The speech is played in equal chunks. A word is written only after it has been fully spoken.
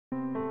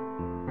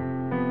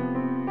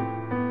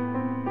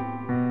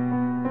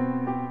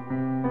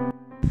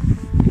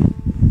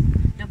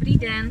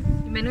den,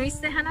 jmenuji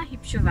se Hana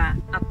Hübšová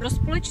a pro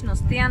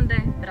společnost TianDe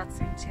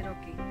pracuji 3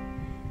 roky.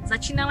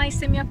 Začínala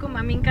jsem jako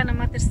maminka na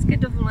mateřské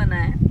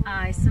dovolené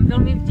a jsem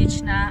velmi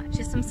vděčná,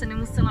 že jsem se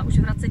nemusela už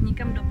vracet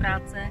nikam do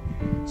práce,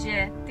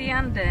 že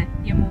TianDe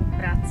je mou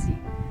prací.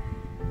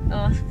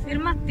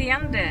 Firma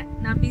TianDe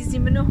nabízí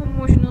mnoho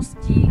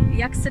možností,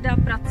 jak se dá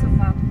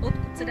pracovat,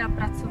 odkud se dá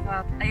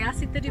pracovat a já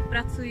si tedy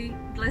pracuji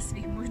dle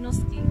svých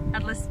možností a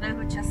dle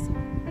svého času.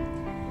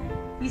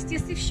 Jistě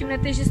si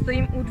všimnete, že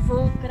stojím u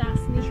 2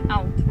 krásných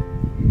aut.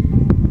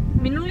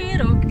 Minulý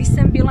rok, když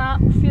jsem byla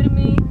u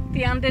firmy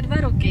TianDe 2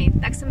 roky,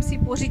 tak jsem si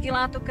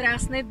pořídila to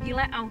krásné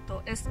bílé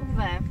auto SUV,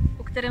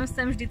 po kterém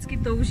jsem vždycky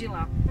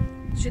toužila.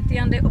 Protože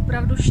TianDe je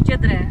opravdu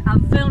štědré a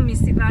velmi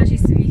si váží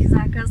svých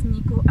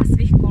zákazníků a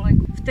svých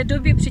kolegů. V té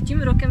době před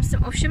tím rokem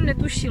jsem ovšem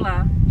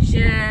netušila,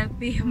 že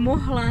bych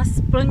mohla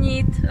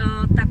splnit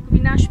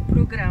takový náš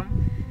program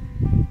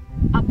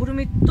a budu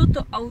mít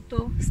toto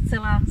auto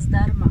zcela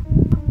zdarma.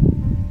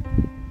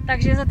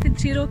 Takže za ty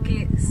 3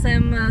 roky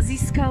jsem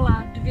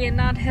získala 2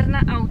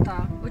 nádherná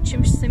auta, o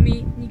čemž se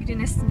mi nikdy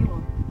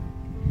nesnilo.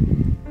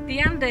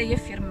 TianDe je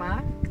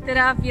firma,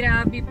 která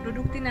vyrábí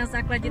produkty na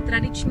základě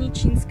tradiční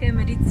čínské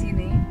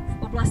medicíny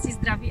v oblasti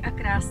zdraví a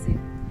krásy.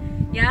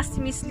 Já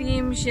si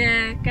myslím,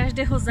 že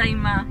každého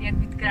zajímá, jak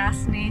být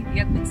krásný,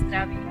 jak být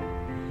zdravý.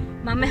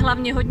 Máme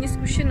hlavně hodně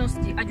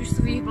zkušeností, ať už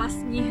svých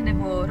vlastních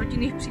nebo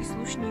rodinných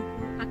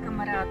příslušníků a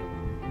kamarádů.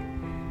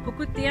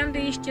 Pokud TianDe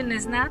ještě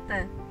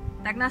neznáte,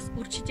 tak nás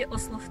určitě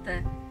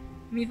oslovte.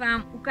 My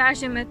vám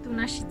ukážeme tu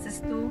naši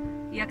cestu,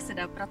 jak se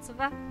dá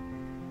pracovat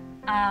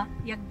a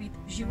jak být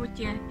v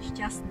životě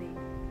šťastný.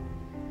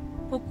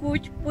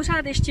 Pokud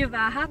pořád ještě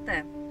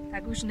váháte,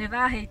 tak už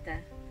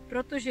neváhejte,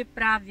 protože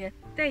právě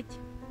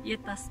teď je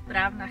ta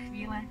správná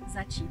chvíle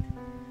začít.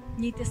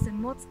 Mějte se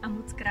moc a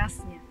moc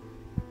krásně.